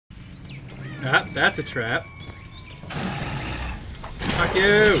Ah, that's a trap. Fuck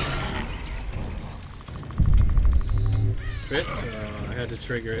you! Oh, I had to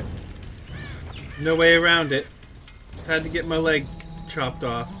trigger it. No way around it. Just had to get my leg chopped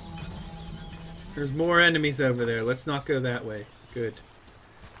off. There's more enemies over there. Let's not go that way. Good.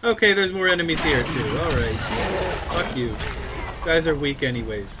 Okay, there's more enemies here too. Alright. Fuck you. You guys are weak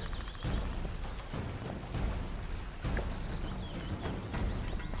anyways.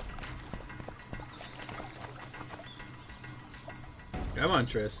 Come on,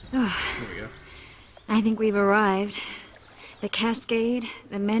 Triss. There we go. I think we've arrived. The cascade,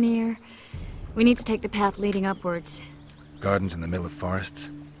 the menhir. We need to take the path leading upwards. Gardens in the middle of forests.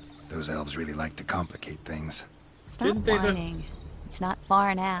 Those elves really like to complicate things. Stop whining. It's not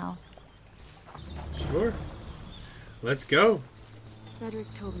far now. Sure. Let's go.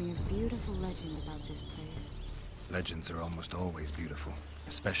 Cedric told me a beautiful legend about this place. Legends are almost always beautiful,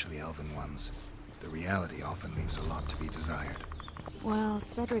 especially elven ones. The reality often leaves a lot to be desired. Well,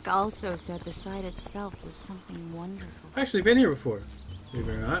 Cedric also said the site itself was something wonderful. I've actually been here before, believe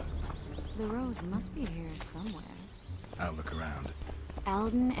it or not. The rose must be here somewhere. I'll look around.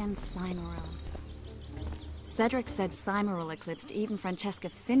 Alden and Cymoril. Cedric said Cymoril eclipsed even Francesca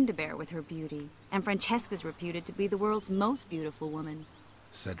Findabair with her beauty, and Francesca's reputed to be the world's most beautiful woman.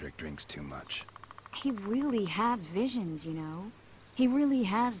 Cedric drinks too much. He really has visions, you know. He really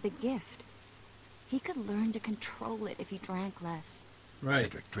has the gift. He could learn to control it if he drank less. Right.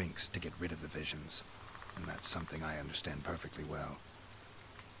 Cedric drinks to get rid of the visions, and that's something I understand perfectly well.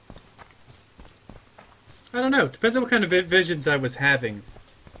 I don't know. Depends on what kind of visions I was having.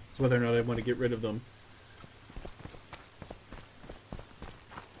 Whether or not I want to get rid of them.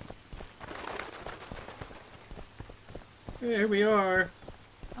 Hey, here we are.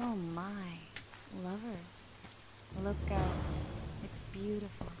 Oh my. Lovers. Look out. It's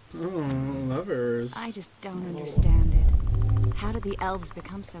beautiful. Oh, lovers. I just don't understand it. How did the elves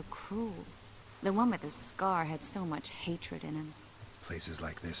become so cruel? The one with the scar had so much hatred in him. Places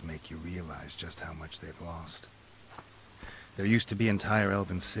like this make you realize just how much they've lost. There used to be entire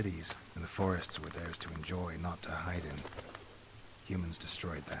elven cities, and the forests were theirs to enjoy, not to hide in. Humans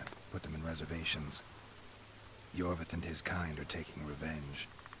destroyed that, put them in reservations. Iorveth and his kind are taking revenge,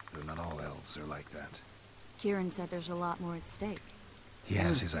 though not all elves are like that. Kieran said there's a lot more at stake. He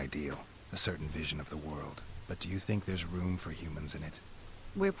has his ideal, a certain vision of the world, but do you think there's room for humans in it?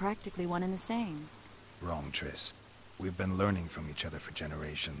 We're practically one and the same. Wrong, Triss. We've been learning from each other for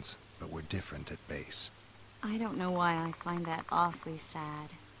generations, but we're different at base. I don't know why I find that awfully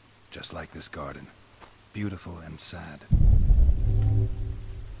sad. Just like this garden. Beautiful and sad.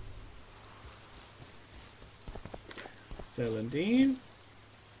 Celandine.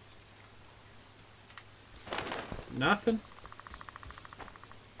 Nothing.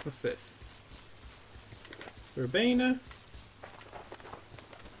 What's this? Verbena.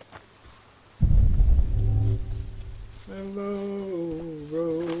 Hello,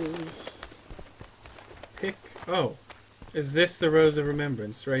 Rose. Pick. Oh. Is this the Rose of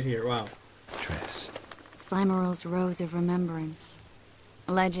Remembrance? Right here. Wow. Triss. Cymoril's Rose of Remembrance.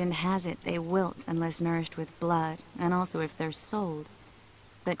 Legend has it they wilt unless nourished with blood, and also if they're sold.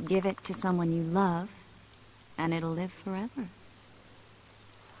 But give it to someone you love, and it'll live forever.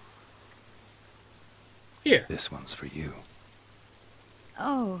 Here. This one's for you.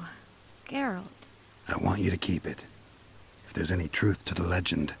 Oh, Geralt. I want you to keep it. If there's any truth to the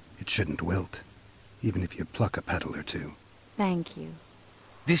legend, it shouldn't wilt. Even if you pluck a petal or two. Thank you.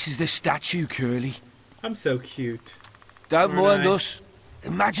 This is the statue, Curly. I'm so cute. Don't Aren't mind I? us.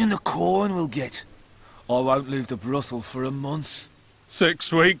 Imagine the corn we'll get. I won't leave the brothel for a month.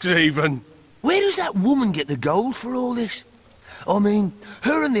 6 weeks even. Where does that woman get the gold for all this? I mean,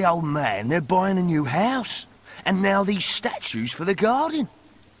 her and the old man, they're buying a new house. And now these statues for the garden.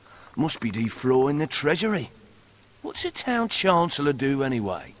 Must be defraying the treasury. What's a town chancellor do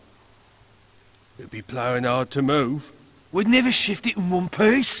anyway? It'd be ploughing hard to move. We'd never shift it in one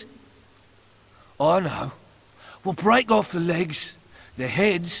piece. I know. We'll break off the legs, the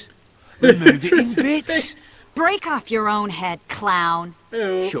heads, remove it in bits. Break off your own head, clown.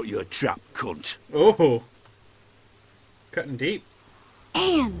 Ew. Shut your trap, cunt. Oh. Cutting deep.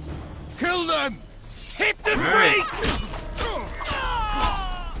 And Kill them! Hit the Right. freak!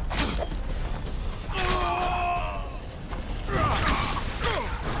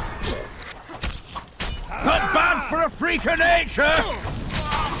 Not bad for a freak of nature!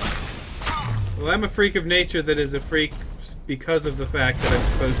 Well, I'm a freak of nature that is a freak because of the fact that I'm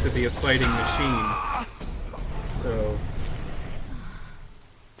supposed to be a fighting machine. So...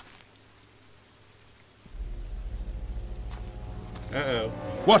 Uh-oh.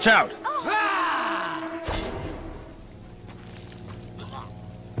 Watch out!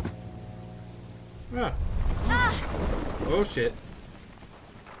 Ah. Oh shit.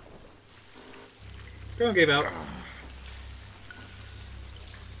 Girl gave out.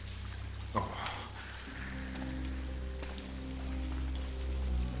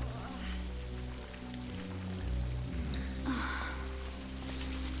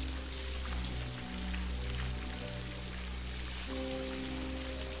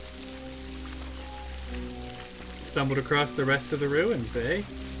 Stumbled across the rest of the ruins, eh?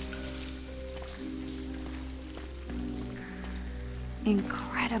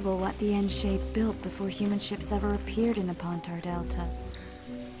 Incredible what the End-Shape built before human ships ever appeared in the Pontar Delta.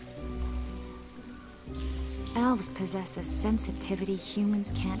 Elves possess a sensitivity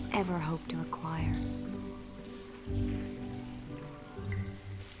humans can't ever hope to acquire.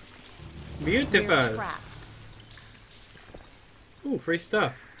 Beautiful. Ooh, free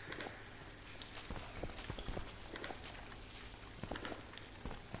stuff.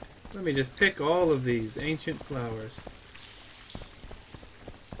 Let me just pick all of these ancient flowers.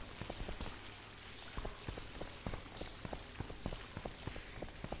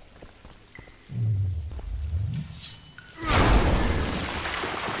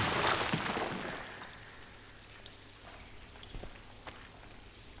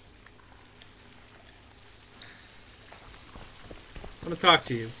 I want to talk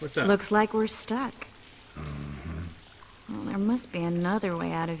to you. What's up? Looks like we're stuck. Well, there must be another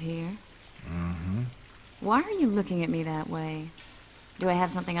way out of here. Why are you looking at me that way? Do I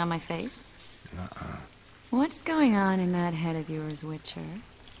have something on my face? What's going on in that head of yours, Witcher?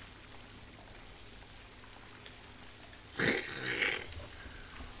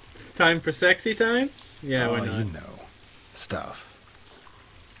 It's time for sexy time? Yeah, why not? You know. Stuff.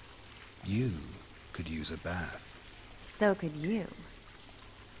 You could use a bath. So could you.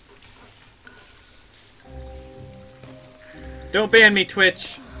 Don't ban me,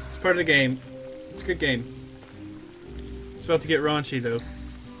 Twitch. It's part of the game. It's a good game. It's about to get raunchy, though.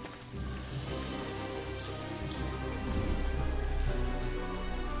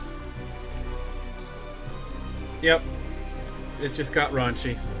 Yep. It just got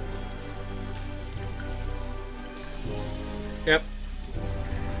raunchy. Yep.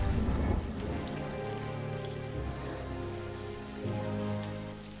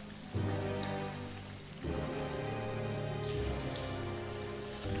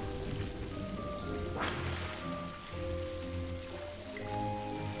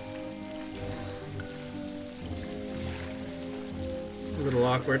 A little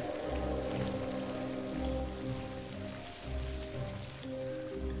awkward.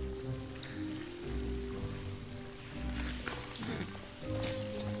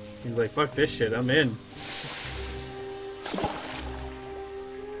 He's like, fuck this shit, I'm in.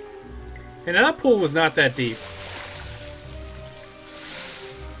 And that pool was not that deep.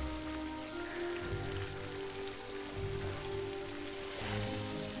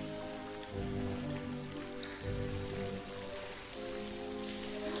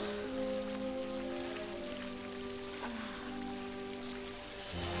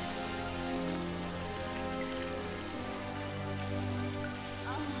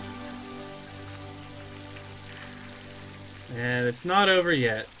 And it's not over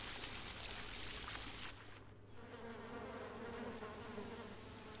yet.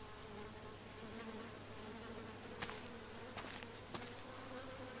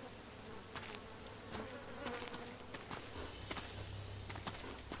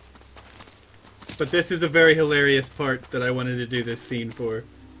 But this is a very hilarious part that I wanted to do this scene for.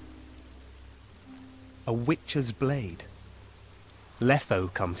 A witcher's blade.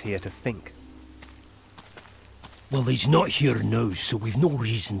 Letho comes here to think. Well, he's not here now, so we've no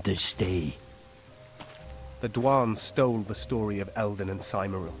reason to stay. The Dwarves stole the story of Eldon and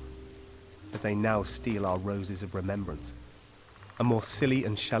Cymoril, but they now steal our roses of remembrance. A more silly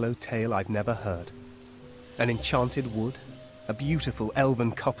and shallow tale I've never heard. An enchanted wood, a beautiful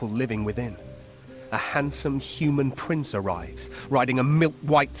elven couple living within. A handsome human prince arrives, riding a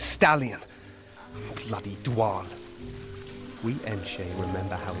milk-white stallion. Bloody Dwarf. We Enshe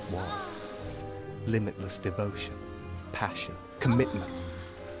remember how it was. Limitless devotion, passion, commitment,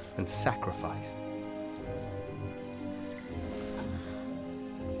 and sacrifice.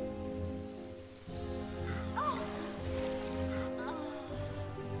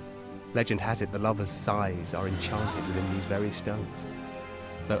 Legend has it the lovers' sighs are enchanted within these very stones,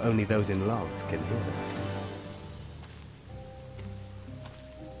 though only those in love can hear them.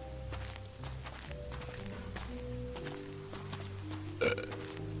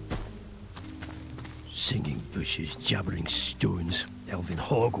 Singing bushes, jabbering stones, elven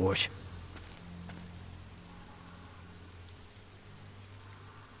hogwash.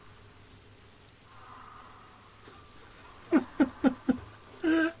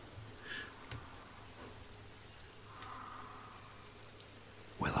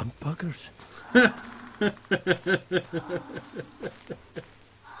 I'm buggers.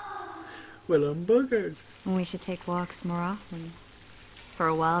 Well, I'm buggered. We should take walks more often. For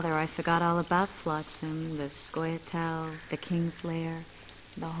a while there, I forgot all about Flotsam, the scoia'tel, the Kingslayer,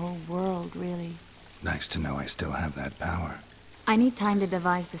 the whole world, really. Nice to know I still have that power. I need time to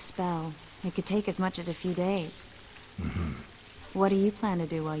devise the spell. It could take as much as a few days. What do you plan to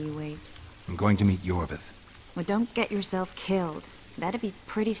do while you wait? I'm going to meet Iorveth. Well, don't get yourself killed. That'd be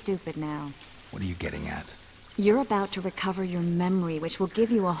pretty stupid now. What are you getting at? You're about to recover your memory, which will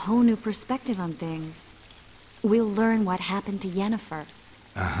give you a whole new perspective on things. We'll learn what happened to Yennefer.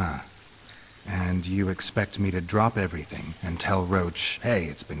 Uh-huh. And you expect me to drop everything and tell Roach, hey,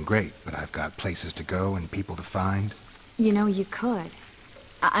 it's been great, but I've got places to go and people to find? You know, you could.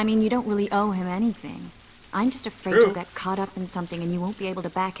 I mean, you don't really owe him anything. I'm just afraid True. you'll get caught up in something and you won't be able to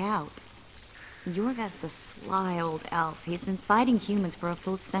back out. Iorveth's a sly old elf. He's been fighting humans for a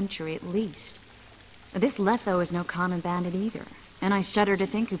full century at least. This Letho is no common bandit either, and I shudder to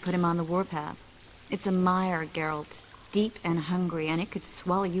think who put him on the warpath. It's a mire, Geralt. Deep and hungry, and it could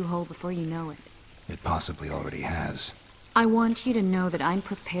swallow you whole before you know it. It possibly already has. I want you to know that I'm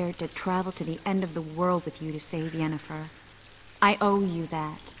prepared to travel to the end of the world with you to save Yennefer. I owe you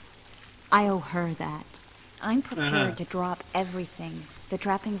that. I owe her that. I'm prepared to drop everything. The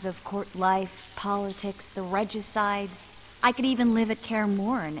trappings of court life, politics, the regicides. I could even live at Kaer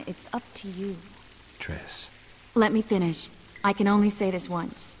Morhen. It's up to you. Triss. Let me finish. I can only say this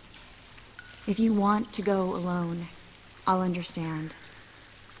once. If you want to go alone, I'll understand.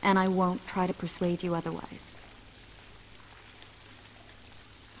 And I won't try to persuade you otherwise.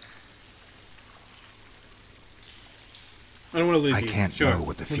 I don't want to lose I you. can't Sure, know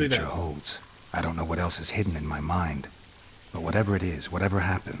what the we'll do future that. holds. I don't know what else is hidden in my mind. But whatever it is, whatever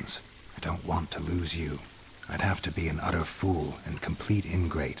happens, I don't want to lose you. I'd have to be an utter fool and complete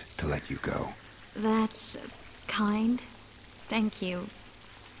ingrate to let you go. That's kind. Thank you.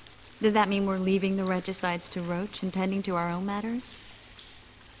 Does that mean we're leaving the regicides to Roach and tending to our own matters?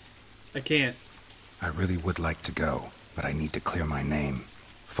 I can't. I really would like to go, but I need to clear my name.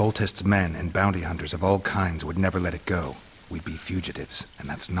 Foltest's men and bounty hunters of all kinds would never let it go. We'd be fugitives, and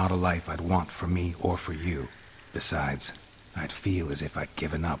that's not a life I'd want for me or for you. Besides, I'd feel as if I'd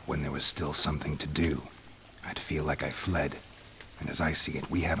given up when there was still something to do. I'd feel like I fled, and as I see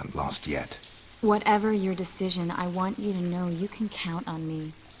it, we haven't lost yet. Whatever your decision, I want you to know you can count on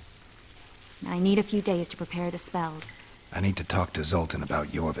me. I need a few days to prepare the spells. I need to talk to Zoltan about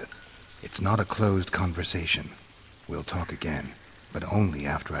Iorveth. It's not a closed conversation. We'll talk again, but only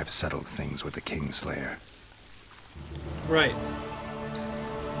after I've settled things with the Kingslayer. Right.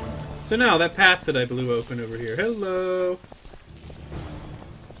 So now, that path that I blew open over here. Hello!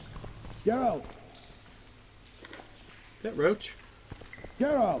 Geralt! Is that Roach?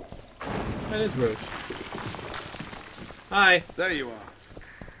 Geralt! That is Roach. Hi. There you are.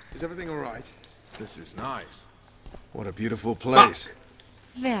 Is everything all right? This is nice. What a beautiful place.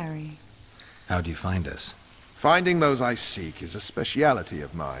 Very. How'd you find us? Finding those I seek is a speciality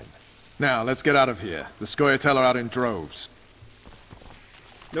of mine. Now, let's get out of here. The scoia'tel are out in droves.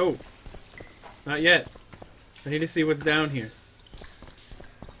 No. Not yet. I need to see what's down here.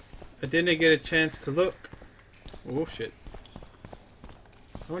 I didn't get a chance to look. Oh, shit.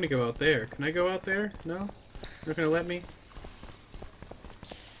 I want to go out there. Can I go out there? No? Not gonna let me?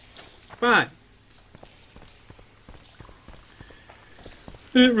 Fine.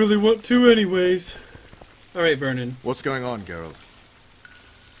 I didn't really want to anyways. Alright, Vernon. What's going on, Geralt?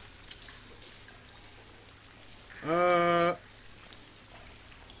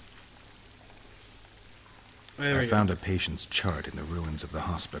 I found a patient's chart in the ruins of the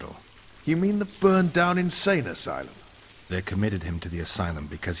hospital. You mean the burned-down insane asylum? They committed him to the asylum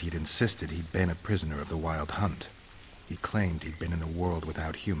because he'd insisted he'd been a prisoner of the Wild Hunt. He claimed he'd been in a world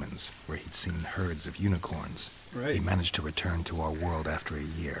without humans, where he'd seen herds of unicorns. Right. He managed to return to our world after a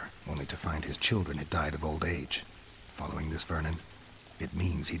year, only to find his children had died of old age. Following this, Vernon, it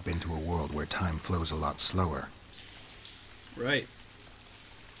means he'd been to a world where time flows a lot slower. Right.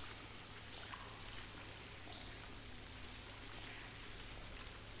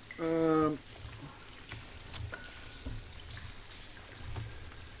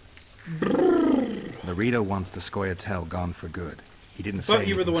 Laredo wants the scoia'tel gone for good. He didn't Thought say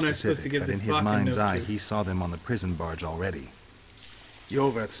you were the anything one I was supposed to specific, give but this in his fucking mind's note eye, to. he saw them on the prison barge already.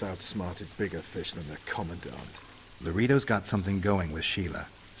 Iorveth's outsmarted bigger fish than the Commandant. Laredo's got something going with Sheila,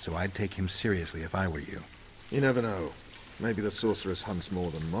 so I'd take him seriously if I were you. You never know. Maybe the sorceress hunts more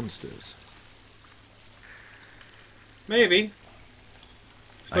than monsters. Maybe.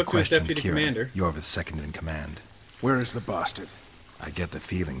 I Spoke to his questioned deputy Kieran, commander. Iorveth's second in command. Where is the bastard? I get the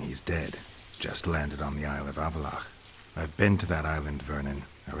feeling he's dead. Just landed on the Isle of Avalach. I've been to that island, Vernon.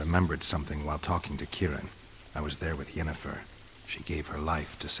 I remembered something while talking to Kieran. I was there with Yennefer. She gave her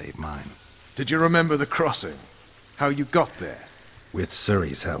life to save mine. Did you remember the crossing? How you got there? With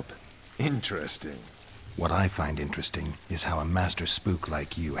Suri's help. Interesting. What I find interesting is how a master spook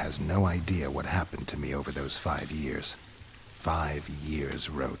like you has no idea what happened to me over those 5 years. 5 years,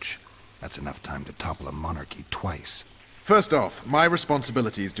 Roach. That's enough time to topple a monarchy twice. First off, my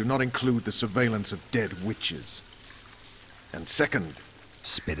responsibilities do not include the surveillance of dead witches. And second...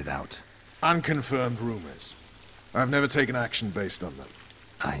 Spit it out. Unconfirmed rumors. I've never taken action based on them.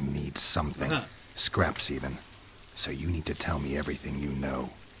 I need something. Scraps even. So you need to tell me everything you know.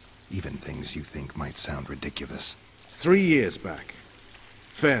 Even things you think might sound ridiculous. 3 years back,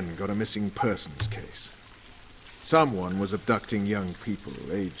 Fen got a missing persons case. Someone was abducting young people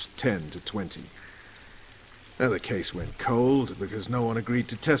aged 10 to 20. Now the case went cold because no one agreed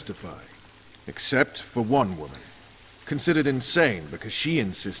to testify. Except for one woman. Considered insane because she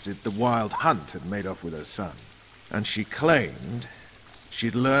insisted the Wild Hunt had made off with her son. And she claimed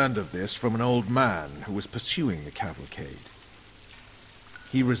she'd learned of this from an old man who was pursuing the cavalcade.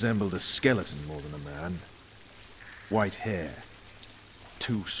 He resembled a skeleton more than a man. White hair.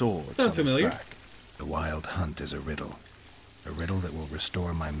 2 swords on his back. The Wild Hunt is a riddle. A riddle that will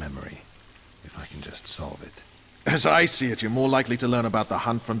restore my memory, if I can just solve it. As I see it, you're more likely to learn about the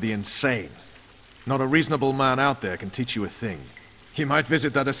hunt from the insane. Not a reasonable man out there can teach you a thing. You might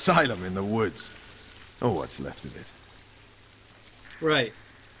visit that asylum in the woods. Or what's left of it. Right.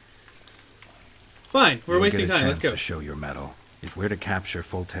 Fine, we're wasting time, let's go. To show your mettle. If we're to capture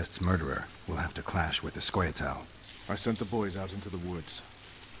Foltest's murderer, we'll have to clash with the scoia'tel. I sent the boys out into the woods.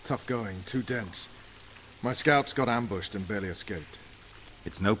 Tough going, too dense. My scouts got ambushed and barely escaped.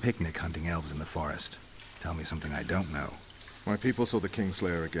 It's no picnic hunting elves in the forest. Tell me something I don't know. My people saw the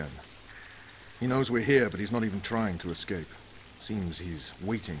Kingslayer again. He knows we're here, but he's not even trying to escape. Seems he's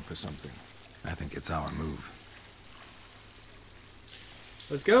waiting for something. I think it's our move.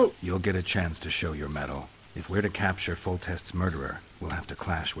 Let's go. You'll get a chance to show your mettle. If we're to capture Foltest's murderer, we'll have to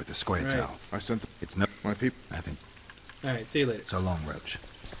clash with the scoia'tel. Right. I sent It's no... my people. I think... Alright, see you later. So long, Roach.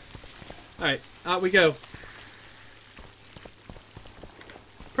 Alright, out we go.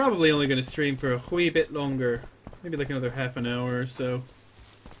 Probably only going to stream for a wee bit longer. Maybe like another half an hour or so.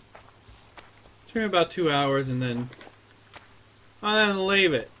 Stream about 2 hours and then... I'll then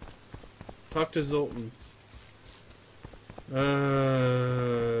leave it. Talk to Zoltan.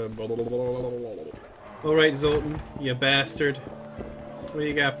 Alright, Zoltan, you bastard. What do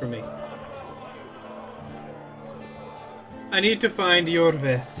you got for me? I need to find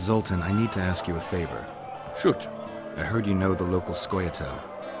Iorveth. Zoltan, I need to ask you a favor. Shoot. I heard you know the local scoia'tel.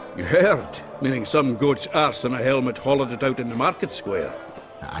 You heard? Meaning some goat's arse in a helmet hollowed it out in the market square.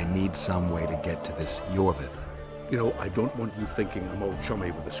 I need some way to get to this Iorveth. You know, I don't want you thinking I'm all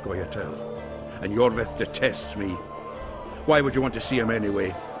chummy with the scoia'tel. And Iorveth detests me. Why would you want to see him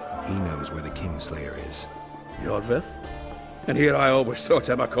anyway? He knows where the Kingslayer is. Iorveth? And here I always thought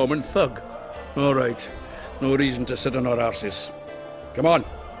him a common thug. All right. No reason to sit on our arses. Come on.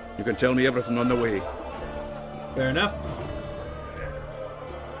 You can tell me everything on the way. Fair enough.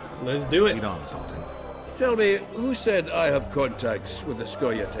 Let's do it. Lead on, Zoltan. Tell me, who said I have contacts with the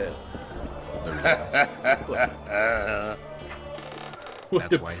scoia'tel?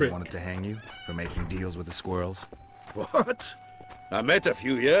 That's why he wanted to hang you? For making deals with the squirrels? What? I met a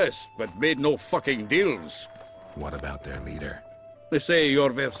few, yes, but made no fucking deals. What about their leader? They say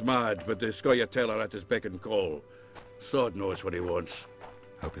Iorveth's mad, but the scoia'tel are at his beck and call. Sod knows what he wants.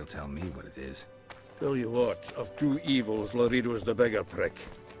 Hope he'll tell me what it is. Tell you what, of 2 evils, Laredo's the bigger prick.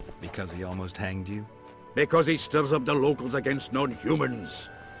 Because he almost hanged you? Because he stirs up the locals against non-humans.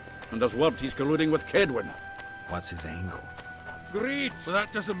 And there's word he's colluding with Kedwin. What's his angle? Greed! So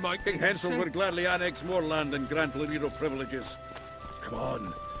that doesn't make King sense. Hansel would gladly annex more land and grant Laredo privileges. Come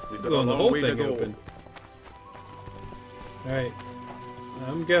on, we've got a Blowing the long whole way to thing go. open. Alright.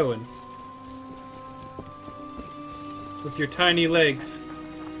 I'm going. With your tiny legs.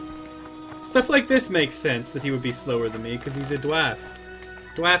 Stuff like this makes sense that he would be slower than me, because he's a dwarf.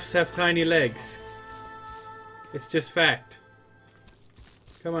 Dwarfs have tiny legs. It's just fact.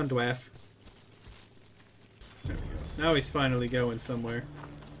 Come on, dwarf. There we go. Now he's finally going somewhere.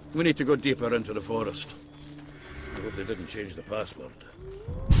 We need to go deeper into the forest. I hope they didn't change the password.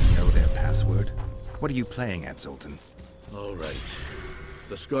 Know their password? What are you playing at, Zoltan? All right.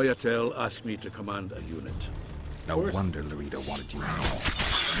 The scoia'tel asked me to command a unit. No wonder Laredo wanted you more.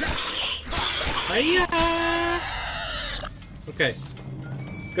 Hiya! Okay.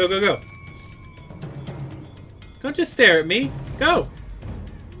 Go, go, go. Don't just stare at me. Go!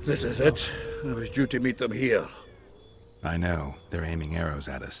 This is it. I was due to meet them here. I know. They're aiming arrows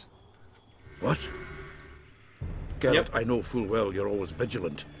at us. What? Geralt, Yep. I know full well you're always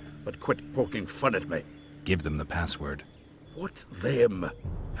vigilant, but quit poking fun at me. Give them the password. What them?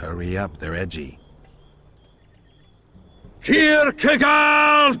 Hurry up, they're edgy. Here,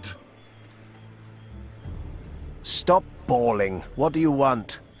 Kigald! Stop bawling. What do you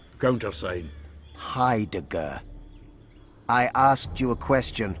want? Countersign. Heidegger. I asked you a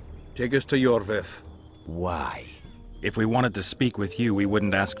question. Take us to Iorveth. Why? If we wanted to speak with you, we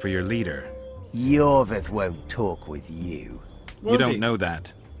wouldn't ask for your leader. Iorveth won't talk with you. You don't know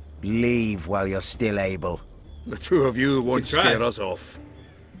that. Leave while you're still able. The two of you won't Good try. scare us off.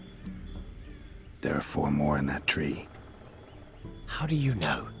 There are 4 more in that tree. How do you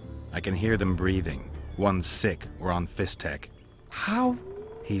know? I can hear them breathing. One's sick or on Fistech. How?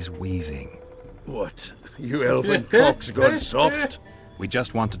 He's wheezing. What? You elven cocks gone soft? We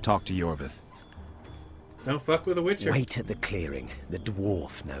just want to talk to Iorveth. Don't fuck with a witcher. Wait at the clearing. The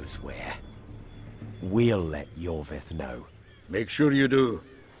dwarf knows where. We'll let Iorveth know. Make sure you do.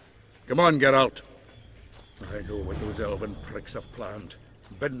 Come on, Geralt. I know what those elven pricks have planned.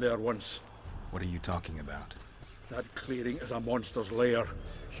 Been there once. What are you talking about? That clearing is a monster's lair.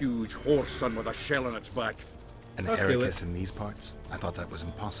 Huge horse son with a shell on its back. An I'll kill Ericus it. in these parts? I thought that was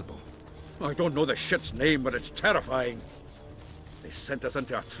impossible. I don't know the shit's name, but it's terrifying. They sent us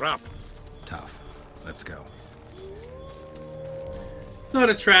into a trap. Tough. Let's go. It's not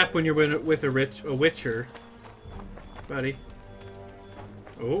a trap when you're with a witcher, buddy.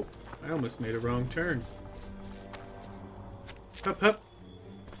 Oh, I almost made a wrong turn. Hup, hup.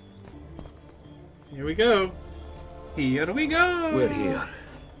 Here we go. Here we go. We're here.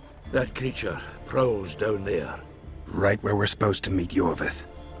 That creature prowls down there. Right where we're supposed to meet Iorveth.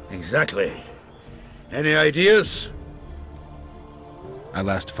 Exactly. Any ideas? I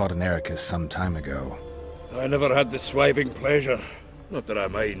last fought an Ericus some time ago. I never had the swiving pleasure. Not that I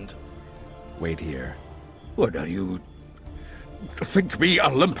mind. Wait here. What are you... think me a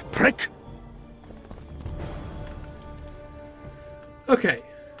limp prick? Okay.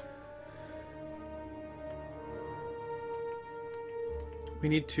 We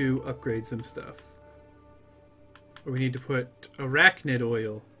need to upgrade some stuff. Or we need to put arachnid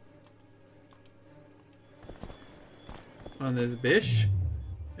oil on this bish.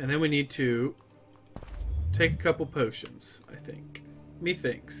 And then we need to take a couple potions, I think.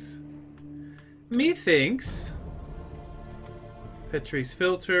 Methinks. Petrie's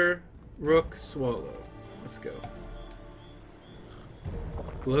filter, rook, swallow. Let's go.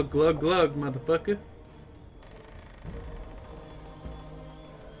 Glug, glug, glug, motherfucker.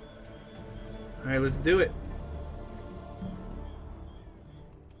 Alright, let's do it.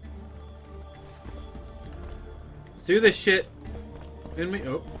 Let's do this shit. In me.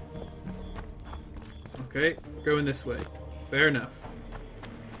 Oh. Okay, going this way. Fair enough.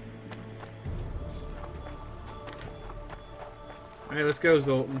 Alright, let's go,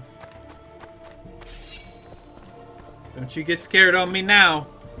 Zoltan. Don't you get scared on me now.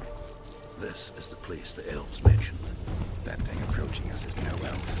 This is the place the elves mentioned. That thing approaching us is no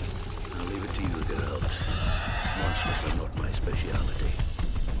elf. I'll leave it to you, Geralt. Monsters are not my speciality.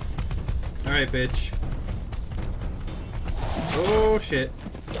 Alright, bitch. Oh, shit.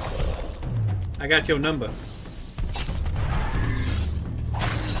 I got your number.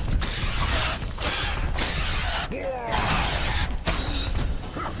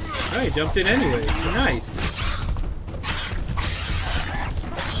 Oh, he jumped in anyway. Nice.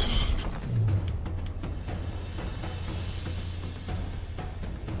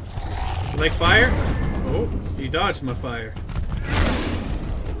 You like fire? Oh, you dodged my fire.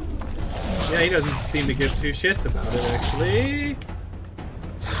 Yeah, he doesn't seem to give 2 shits about it, actually.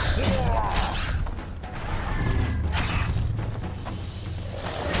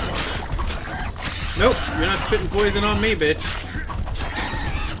 Nope, you're not spitting poison on me, bitch.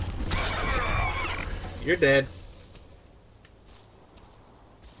 You're dead.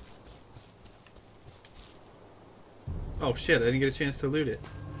 Oh shit, I didn't get a chance to loot it.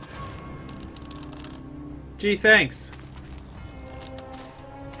 Gee, thanks.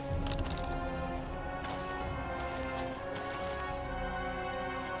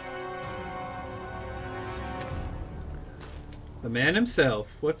 The man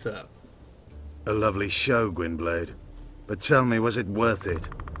himself, what's up? A lovely show, Gwynblade. But tell me, was it worth it?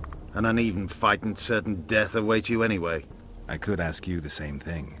 An uneven fight and certain death await you anyway. I could ask you the same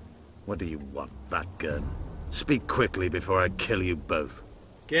thing. What do you want, that gun? Speak quickly before I kill you both.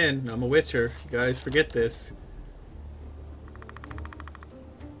 Again, I'm a witcher. You guys forget this.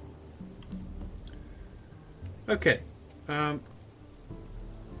 Okay.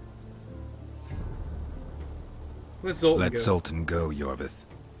 Let Zoltan Let go. Zoltan go, Iorveth.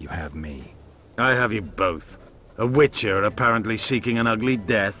 You have me. I have you both. A witcher apparently seeking an ugly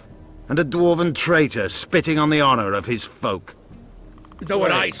death, and a dwarven traitor spitting on the honor of his folk. Know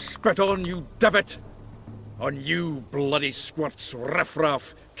what I spit on, you divot? On you bloody squirts,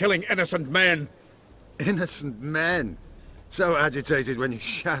 riffraff, killing innocent men. Innocent men? So agitated when you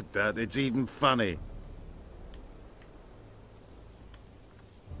shout that, it's even funny.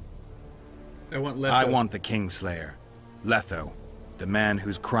 I want Letho. I want the Kingslayer. Letho. The man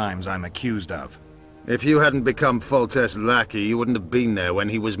whose crimes I'm accused of. If you hadn't become Foltest's lackey, you wouldn't have been there when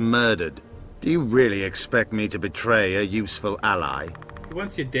he was murdered. Do you really expect me to betray a useful ally? He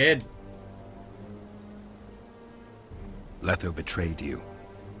wants you dead. Letho betrayed you.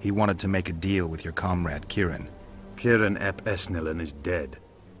 He wanted to make a deal with your comrade, Kieran. Kieran ep Esnillen is dead.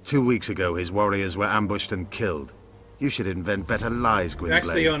 2 weeks ago, his warriors were ambushed and killed. You should invent better lies, He's Gwynblade.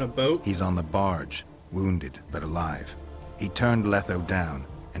 actually on a boat. He's on the barge, wounded but alive. He turned Letho down,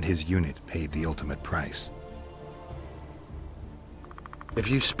 and his unit paid the ultimate price. If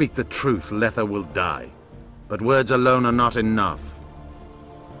you speak the truth, Letho will die. But words alone are not enough.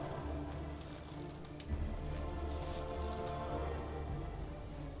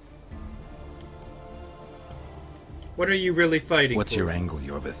 What are you really fighting What's for? your angle,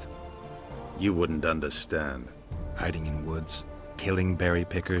 Iorveth? You wouldn't understand. Hiding in woods, killing berry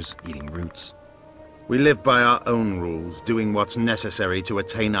pickers, eating roots. We live by our own rules, doing what's necessary to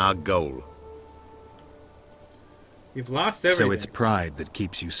attain our goal. You've lost everything. So it's pride that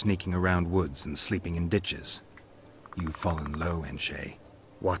keeps you sneaking around woods and sleeping in ditches. You've fallen low, Enshay.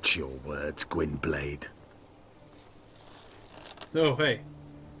 Watch your words, Gwynblade. Oh, hey.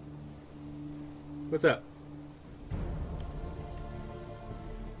 What's up?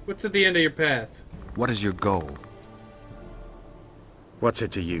 What's at the end of your path? What is your goal? What's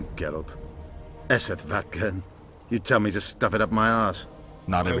it to you, Geralt? Esset Vatgen. You tell me to stuff it up my arse.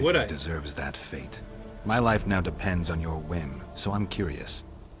 Not Why would I? everything deserves that fate. My life now depends on your whim, so I'm curious.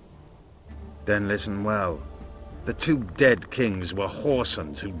 Then listen well. The 2 dead kings were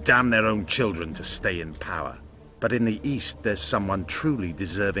whoresons who damned their own children to stay in power. But in the east, there's someone truly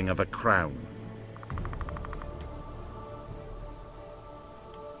deserving of a crown.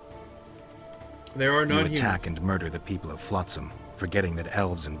 There are You non-humans. attack and murder the people of Flotsam, forgetting that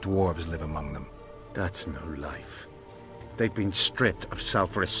elves and dwarves live among them. That's no life. They've been stripped of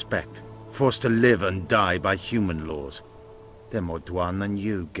self-respect, forced to live and die by human laws. They're more Dwan than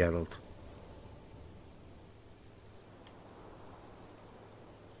you, Geralt.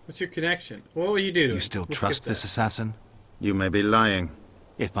 What's your connection? What will you do to You him? still We'll trust skip this that. assassin? You may be lying.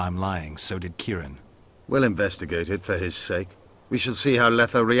 If I'm lying, so did Kieran. We'll investigate it for his sake. We shall see how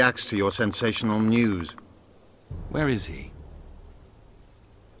Letho reacts to your sensational news. Where is he?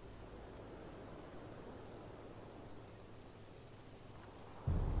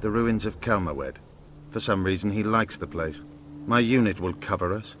 The ruins of Kelmerwed. For some reason, he likes the place. My unit will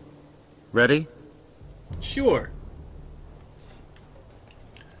cover us. Ready? Sure.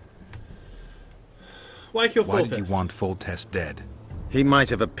 Why kill Why did Foltest? you want Foltest dead? He might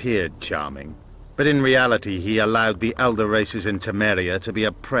have appeared charming, but in reality he allowed the elder races in Temeria to be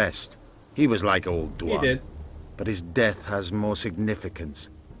oppressed. He was like old Dwan. He did. But his death has more significance.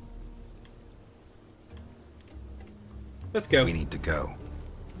 Let's go. We need to go.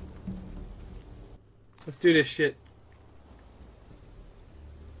 Let's do this shit.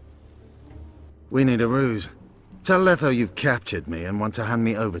 We need a ruse. Tell Letho you've captured me and want to hand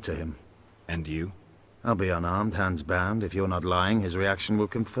me over to him. And you? I'll be unarmed, hands bound. If you're not lying, his reaction will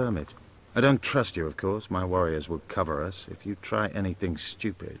confirm it. I don't trust you, of course. My warriors will cover us if you try anything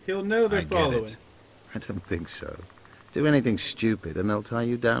stupid. He'll know they're I get following. it. I don't think so. Do anything stupid and they'll tie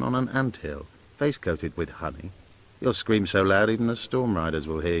you down on an anthill, face-coated with honey. You'll scream so loud even the storm riders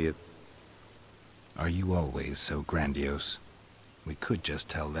will hear you. Are you always so grandiose? We could just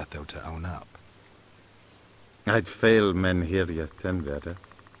tell Letho to own up. I'd fail men here yet, Tenverder.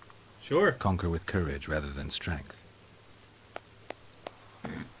 Sure. Conquer with courage rather than strength.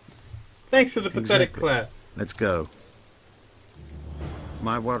 Thanks for the pathetic Exactly. clap. Let's go.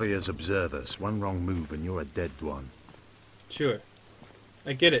 My warriors observe us. One wrong move and you're a dead one. Sure.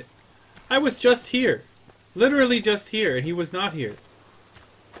 I get it. I was just here. Literally just here, and he was not here.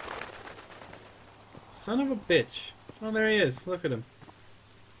 Son of a bitch. Oh, there he is. Look at him.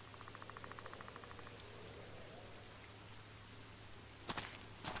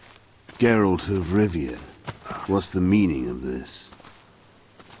 Geralt of Rivia. What's the meaning of this?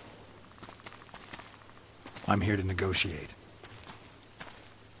 I'm here to negotiate.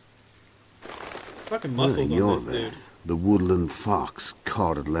 Fucking muscles on this dude. Iorveth, the woodland fox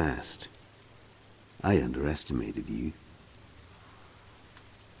caught at last. I underestimated you.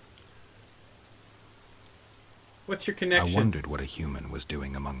 What's your connection? I wondered what a human was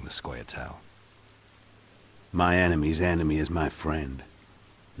doing among the scoia'tel. My enemy's enemy is my friend.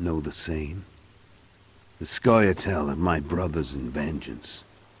 Know the saying? The scoia'tel are my brothers in vengeance.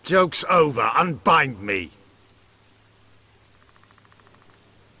 Joke's over. Unbind me.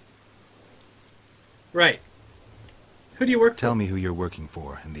 Right. Who do you work for? Tell me who you're working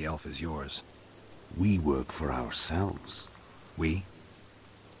for, and the elf is yours. We work for ourselves. We?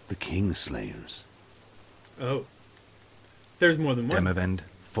 The Kingslayers. Oh. There's more than one. Demavend?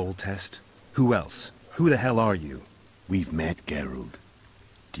 Full test? Who else? Who the hell are you? We've met, Geralt.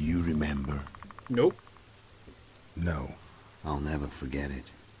 Do you remember? Nope. No. I'll never forget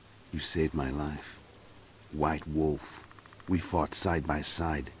it. You saved my life. White Wolf. We fought side by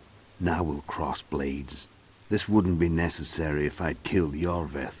side. Now we'll cross blades. This wouldn't be necessary if I'd killed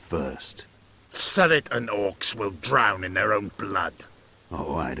Iorveth first. Surret and orcs will drown in their own blood.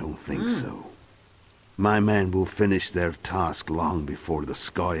 Oh, I don't think so. My men will finish their task long before the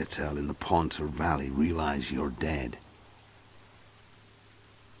scoia'tel in the Pontar Valley realize you're dead.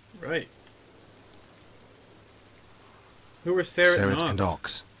 Right. Who are Surret and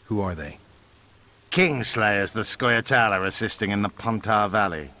Ox? Who are they? Kingslayers the scoia'tel are assisting in the Pontar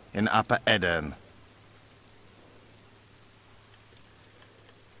Valley, in Upper Edirn.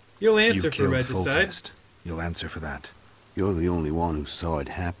 You'll answer You for killed regicide. Foltest. You'll answer for that. You're the only one who saw it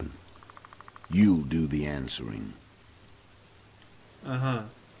happen. You'll do the answering. Uh-huh.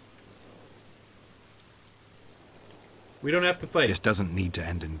 We don't have to fight. This doesn't need to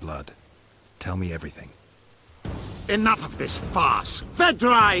end in blood. Tell me everything. Enough of this farce!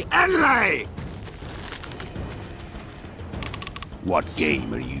 Vedrai Enlay! What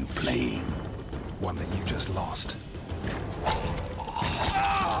game are you playing? One that you just lost.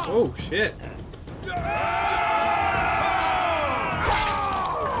 Oh, shit.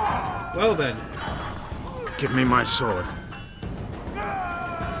 Well then. Give me my sword.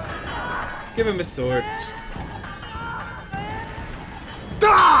 Give him his sword.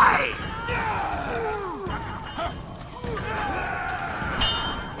 Die!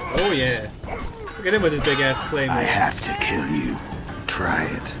 Oh yeah. Look at him with his big ass claymore. I have to kill you. Try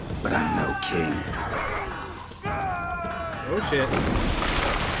it, but I'm no king. Oh shit.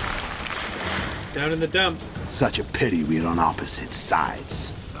 Down in the dumps. Such a pity we're on opposite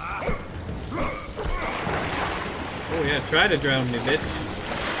sides. Oh yeah, try to drown me, bitch.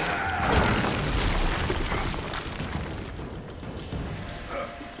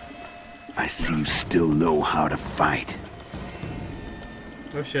 I see you still know how to fight.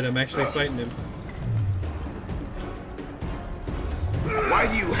 Oh shit, I'm actually fighting him. Why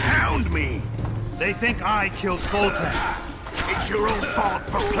do you hound me? They think I killed Foltest. It's your own fault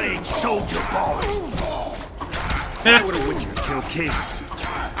for playing soldier ball. Why would a witcher kill kings?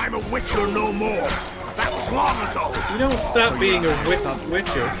 I'm a witcher no more. That was long ago. You don't stop being a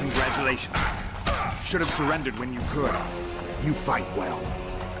witcher. Congratulations. Should have surrendered when you could. You fight well,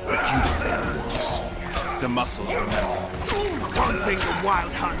 but you the better ones. The muscles remember. One thing the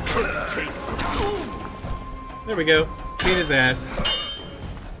Wild Hunt couldn't take from you. There we go. Beat his ass.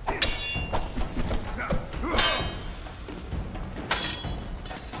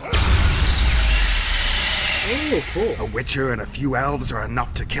 Oh, cool. A witcher and a few elves are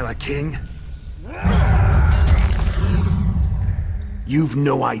enough to kill a king? You've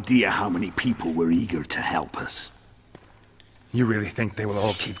no idea how many people were eager to help us. You really think they will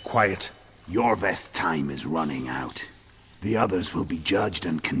all keep quiet? Iorveth's time is running out. The others will be judged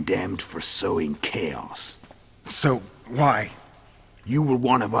and condemned for sowing chaos. So, why? You were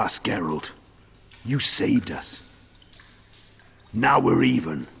one of us, Geralt. You saved us. Now we're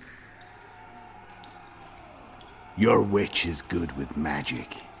even. Your witch is good with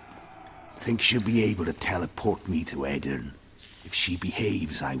magic. Think she'll be able to teleport me to Edirn. If she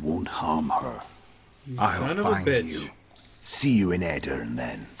behaves, I won't harm her. I'll son of a find bitch. you. See you in Edirn,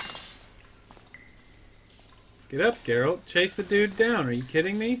 then. Get up, Geralt. Chase the dude down. Are you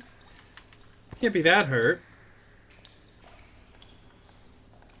kidding me? Can't be that hurt.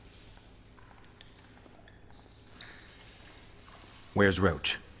 Where's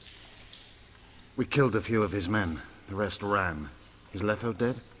Roach? We killed a few of his men. The rest ran. Is Letho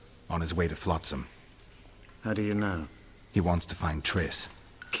dead? On his way to Flotsam. How do you know? He wants to find Triss.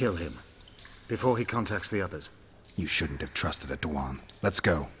 Kill him. Before he contacts the others. You shouldn't have trusted a Dwan. Let's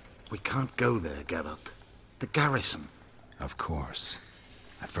go. We can't go there, Geralt. The garrison. Of course.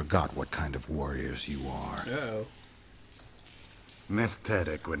 I forgot what kind of warriors you are. Uh-oh. Mess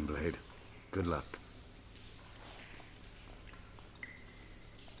Tere, Gwynblade. Good luck.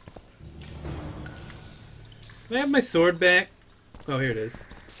 I have my sword back? Oh, here it is.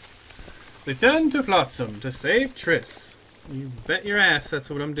 Return to Flotsam to save Triss. You bet your ass that's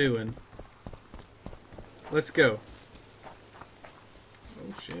what I'm doing. Let's go.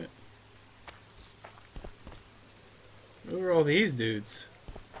 Oh, shit. Who are all these dudes?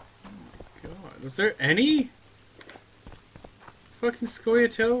 Oh my god. Was there any fucking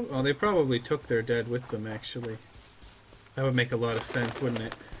scoia'tel? Oh, they probably took their dead with them, actually. That would make a lot of sense, wouldn't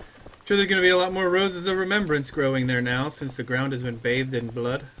it? I'm sure there's going to be a lot more roses of remembrance growing there now, since the ground has been bathed in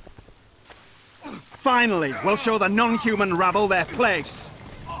blood. Finally, we'll show the non-human rabble their place.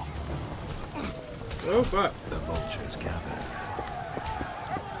 Oh, fuck. The vultures gather.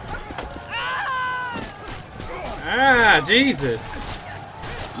 Ah, Jesus.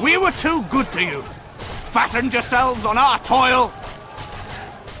 We were too good to you. Fattened yourselves on our toil.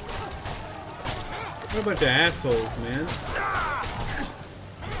 What a bunch of assholes, man.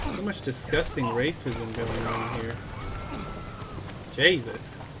 So much disgusting racism going on here.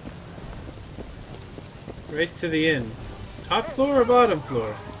 Jesus. Race to the inn. Top floor or bottom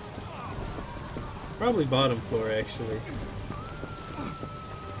floor? Probably bottom floor, actually.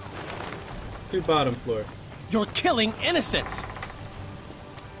 Do bottom floor. You're killing innocents!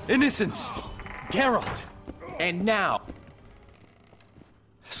 Innocents! Geralt! And now...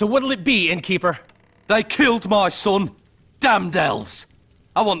 So what'll it be, innkeeper? They killed my son. Damned elves.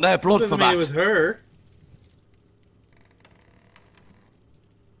 I want their blood for Doesn't mean that. it was her.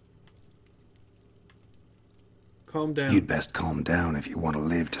 Calm down. You'd best calm down if you want to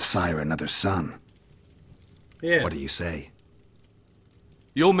live to sire another son. Yeah. What do you say?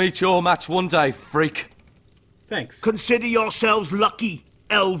 You'll meet your match one day, freak. Thanks. Consider yourselves lucky,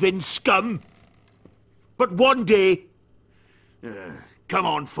 elven scum. But one day... come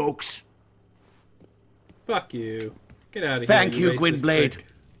on, folks. Fuck you. Get out of here. Thank you, racist Gwynblade. prick.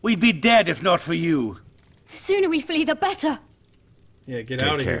 We'd be dead if not for you. The sooner we flee, the better. Yeah, get Take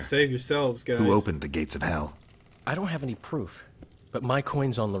out of here. care. Save yourselves, guys. Who opened the gates of hell? I don't have any proof, but my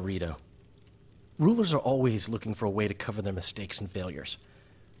coin's on Loreto. Rulers are always looking for a way to cover their mistakes and failures.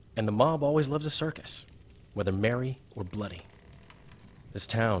 And the mob always loves a circus, whether merry or bloody. This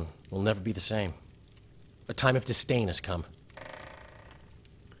town will never be the same. A time of disdain has come.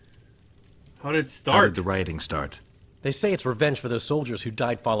 How did it start? How did the rioting start? They say it's revenge for those soldiers who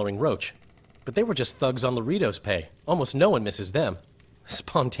died following Roach. But they were just thugs on Loreto's pay. Almost no one misses them.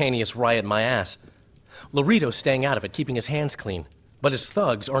 Spontaneous riot my ass. Loreto's staying out of it, keeping his hands clean. But his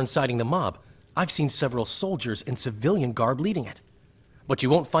thugs are inciting the mob. I've seen several soldiers in civilian garb leading it. But you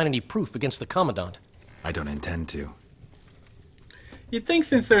won't find any proof against the Commandant. I don't intend to. You'd think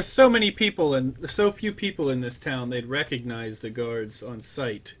since there's so many people and so few people in this town, they'd recognize the guards on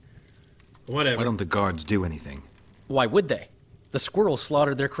sight. Whatever. Why don't the guards do anything? Why would they? The squirrels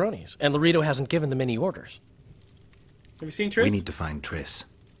slaughtered their cronies, and Loreto hasn't given them any orders. Have you seen Triss? We need to find Triss.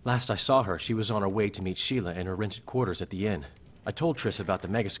 Last I saw her, she was on her way to meet Sheila in her rented quarters at the inn. I told Triss about the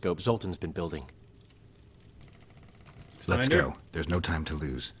megascope Zoltan's been building. Let's go. There's no time to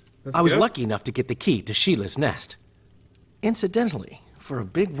lose. I was lucky enough to get the key to Sheila's nest. Incidentally, for a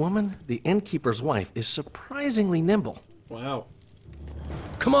big woman, the innkeeper's wife is surprisingly nimble. Wow.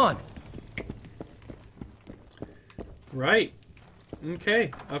 Come on! Right.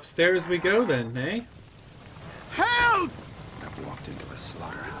 Okay. Upstairs we go then, eh? Help! I've walked into a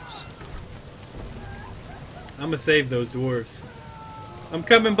slaughterhouse. I'm gonna save those dwarves. I'm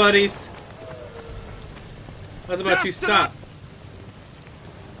coming, buddies. How's about you stop?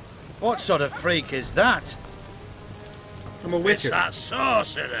 What sort of freak is that? I'm a witcher. It's that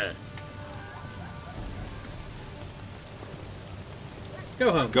sorcerer.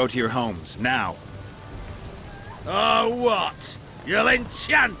 Go home. Go to your homes, now. Oh, what? You'll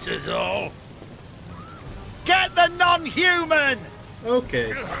enchant us all. Get the non-human!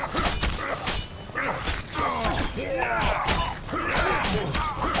 Okay.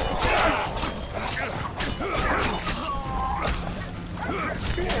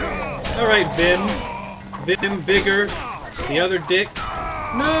 Alright, Vim. Vim, Vigor. The other dick.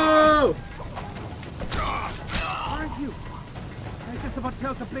 No! Aren't you? I just about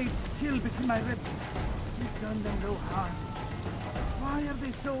felt the blade chill between my ribs. You've done them no harm. Why are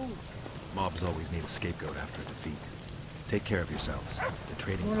they so... Mobs always need a scapegoat after a defeat. Take care of yourselves. The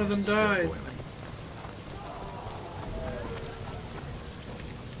trading One of them post is still died. boiling.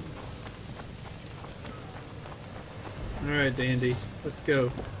 Alright, Dandy. Let's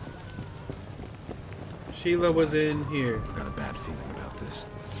go. Sheila was in here. I've got a bad feeling about this.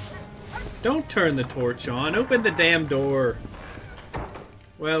 Don't turn the torch on. Open the damn door.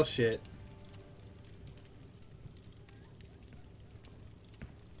 Well, shit.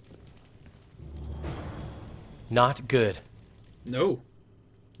 Not good. No.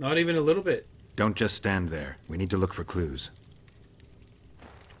 Not even a little bit. Don't just stand there. We need to look for clues.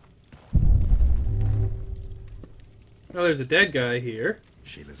 Oh, there's a dead guy here.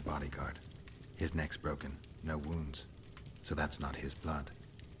 Sheila's bodyguard. His neck's broken. No wounds. So that's not his blood.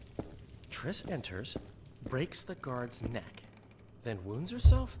 Triss enters, breaks the guard's neck, then wounds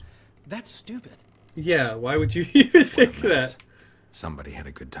herself? That's stupid. Yeah, why would you even think that? Somebody had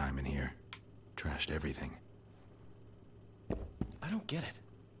a good time in here. Trashed everything. I don't get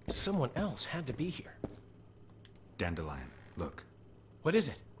it. Someone else had to be here. Dandelion, look. What is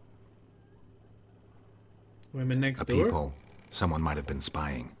it? Women next door? door? A peephole. Someone might have been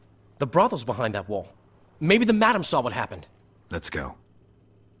spying. The brothel's behind that wall. Maybe the madam saw what happened. Let's go.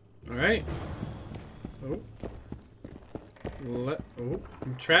 Alright. Oh.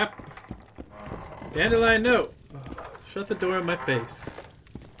 I'm trapped. Dandelion, no. Oh, shut the door in my face.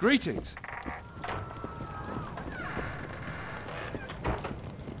 Greetings.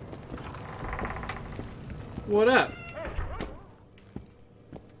 What up?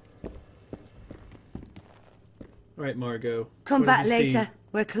 Alright, Margot. Come what back did you see? later.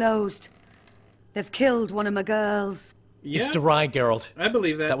 We're closed. They've killed one of my girls. Yeah? It's Durai, Geralt. I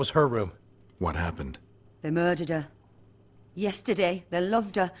believe that. That was her room. What happened? They murdered her. Yesterday, they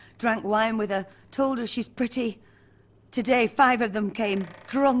loved her, drank wine with her, told her she's pretty. Today, 5 of them came,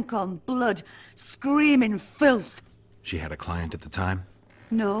 drunk on blood, screaming filth. She had a client at the time?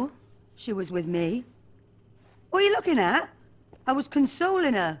 No, she was with me. What are you looking at? I was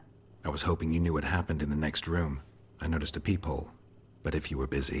consoling her. I was hoping you knew what happened in the next room. I noticed a peephole. But if you were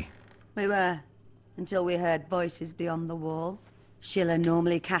busy... We were, until we heard voices beyond the wall. Sheila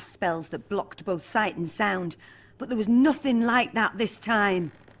normally cast spells that blocked both sight and sound, but there was nothing like that this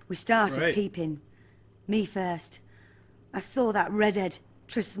time. We started peeping. Me first. I saw that redhead,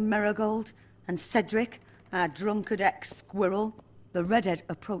 Triss Merigold, and Cedric, our drunkard ex-squirrel. The redhead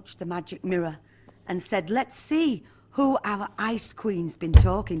approached the magic mirror and said, let's see who our Ice Queen's been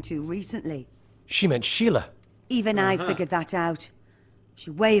talking to recently. She meant Sheila. Even I figured that out. She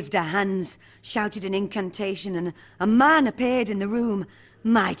waved her hands, shouted an incantation, and a man appeared in the room,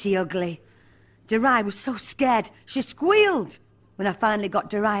 mighty ugly. Durai was so scared, she squealed. When I finally got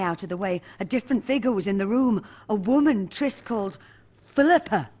Durai out of the way, a different figure was in the room, a woman Triss called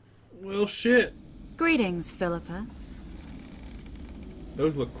Philippa. Well, shit. Greetings, Philippa.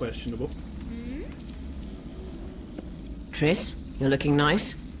 Those look questionable. Triss, you're looking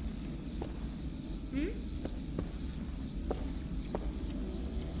nice.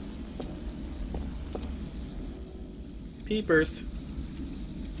 Peepers.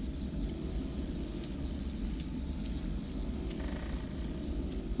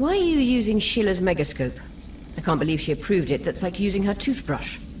 Why are you using Sheila's megascope? I can't believe she approved it. That's like using her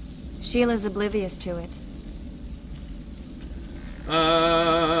toothbrush. Sheila's oblivious to it.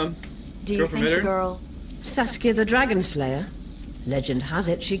 Do you think the girl... Saskia the Dragon Slayer? Legend has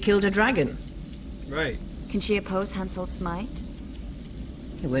it she killed a dragon. Right. Can she oppose Henselt's might?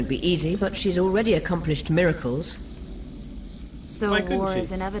 It won't be easy, but she's already accomplished miracles. So war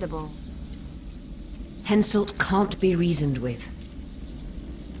is inevitable. Henselt can't be reasoned with.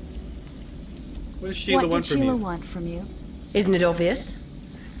 What does Sheila want from you? What did Sheila want from you? Isn't it obvious?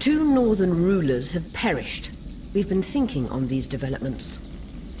 2 northern rulers have perished. We've been thinking on these developments.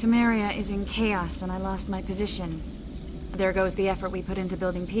 Temeria is in chaos and I lost my position. There goes the effort we put into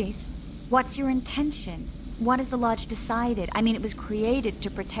building peace. What's your intention? What has the Lodge decided? I mean, it was created to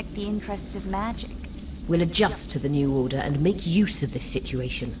protect the interests of magic. We'll adjust to the new order and make use of this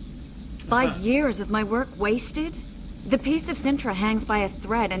situation. 5 years of my work wasted? The peace of Sintra hangs by a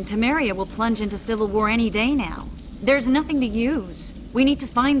thread and Temeria will plunge into civil war any day now. There's nothing to use. We need to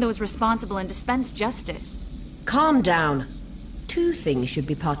find those responsible and dispense justice. Calm down. 2 things should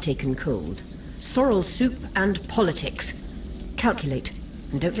be partaken cold. Sorrel soup and politics. Calculate,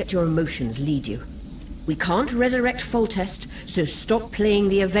 and don't let your emotions lead you. We can't resurrect Foltest, so stop playing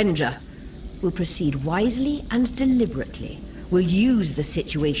the Avenger. We'll proceed wisely and deliberately. We'll use the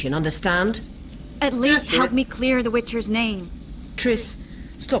situation, understand? At least help me clear the Witcher's name. Triss,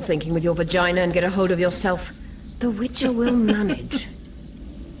 stop thinking with your vagina and get a hold of yourself. The Witcher will manage.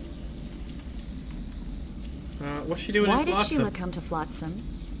 What's she doing Why in did Flotsam? Sheila come to Flotsam?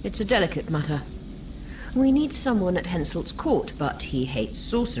 It's a delicate matter. We need someone at Henselt's court, but he hates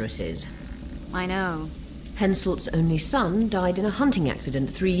sorceresses. I know. Henselt's only son died in a hunting accident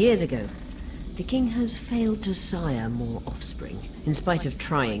 3 years ago. The king has failed to sire more offspring, in spite of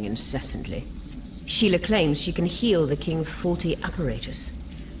trying incessantly. Sheila claims she can heal the king's faulty apparatus,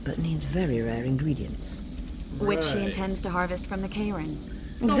 but needs very rare ingredients. Which she intends to harvest from the Kayran.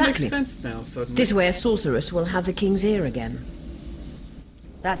 It all Exactly. makes sense now, suddenly. This way a sorceress will have the king's ear again.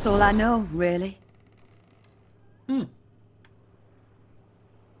 That's all I know, really.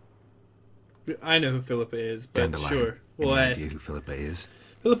 I know who Philippa is, but Dandelion, sure. We'll any ask. idea who Philippa is?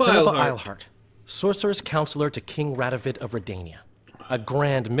 Philippa Eilhart. sorceress counselor to King Radovid of Redania, a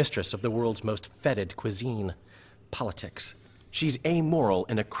grand mistress of the world's most fetid cuisine, politics. She's amoral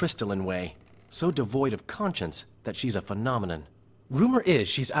in a crystalline way, so devoid of conscience that she's a phenomenon. Rumor is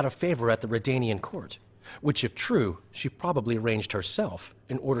she's out of favor at the Redanian court, which, if true, she probably arranged herself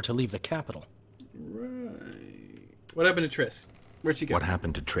in order to leave the capital. Right. What happened to Triss? Where'd she go? What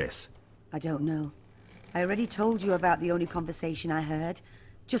happened to Triss? I don't know. I already told you about the only conversation I heard,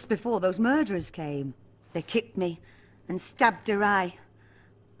 just before those murderers came. They kicked me and stabbed her eye.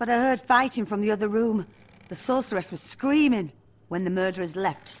 But I heard fighting from the other room. The sorceress was screaming. When the murderers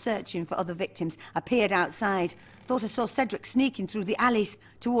left, searching for other victims, I peered outside. Thought I saw Cedric sneaking through the alleys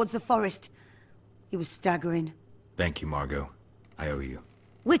towards the forest. He was staggering. Thank you, Margot. I owe you.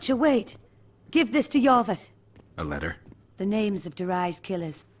 Witcher, wait. Give this to Iorveth. A letter? The names of Durai's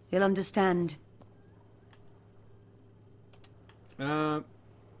killers. He'll understand. You're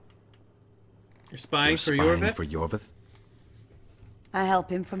spying for spying Iorveth? for Iorveth? I help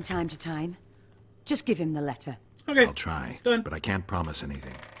him from time to time. Just give him the letter. Okay. I'll try, Done. but I can't promise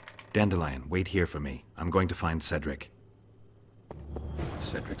anything. Dandelion, wait here for me. I'm going to find Cedric.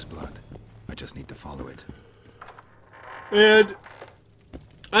 Cedric's blood. I just need to follow it. And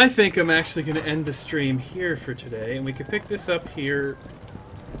I think I'm actually going to end the stream here for today, and we can pick this up here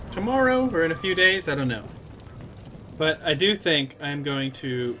tomorrow or in a few days. I don't know. But I do think I'm going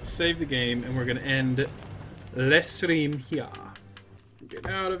to save the game, and we're going to end the stream here. Get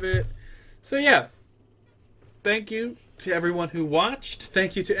out of it. So yeah, thank you to everyone who watched.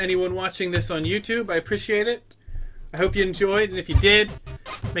 Thank you to anyone watching this on YouTube. I appreciate it. I hope you enjoyed, and if you did,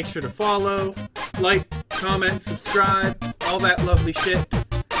 make sure to follow, like, comment, subscribe, all that lovely shit.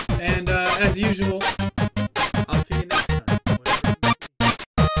 And as usual,